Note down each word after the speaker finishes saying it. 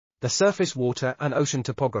The Surface Water and Ocean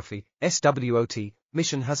Topography (SWOT)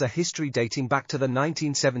 mission has a history dating back to the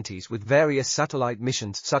 1970s with various satellite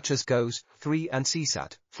missions such as GOES-3 and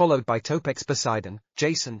CSAT, followed by Topex Poseidon,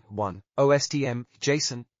 Jason-1, OSTM,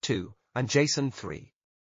 Jason-2, and Jason-3.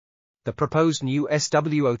 The proposed new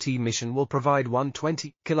SWOT mission will provide one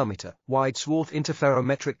 20-kilometer wide swath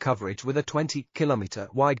interferometric coverage with a 20-kilometer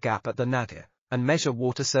wide gap at the nadir, and measure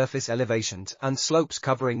water surface elevations and slopes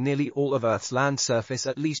covering nearly all of Earth's land surface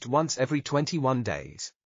at least once every 21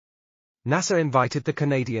 days. NASA invited the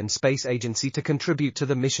Canadian Space Agency to contribute to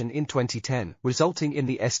the mission in 2010, resulting in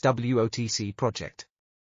the SWOT-C project.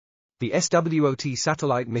 The SWOT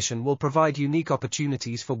satellite mission will provide unique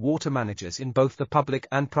opportunities for water managers in both the public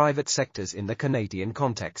and private sectors in the Canadian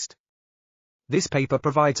context. This paper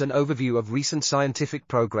provides an overview of recent scientific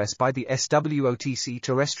progress by the SWOT-C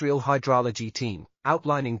Terrestrial Hydrology team,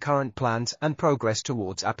 outlining current plans and progress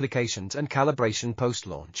towards applications and calibration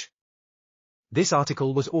post-launch. This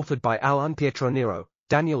article was authored by Alain Pietroniro,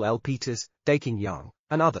 Daniel L. Peters, Daqing Young,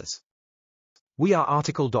 and others. We are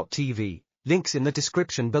RTCLTV, links in the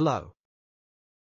description below.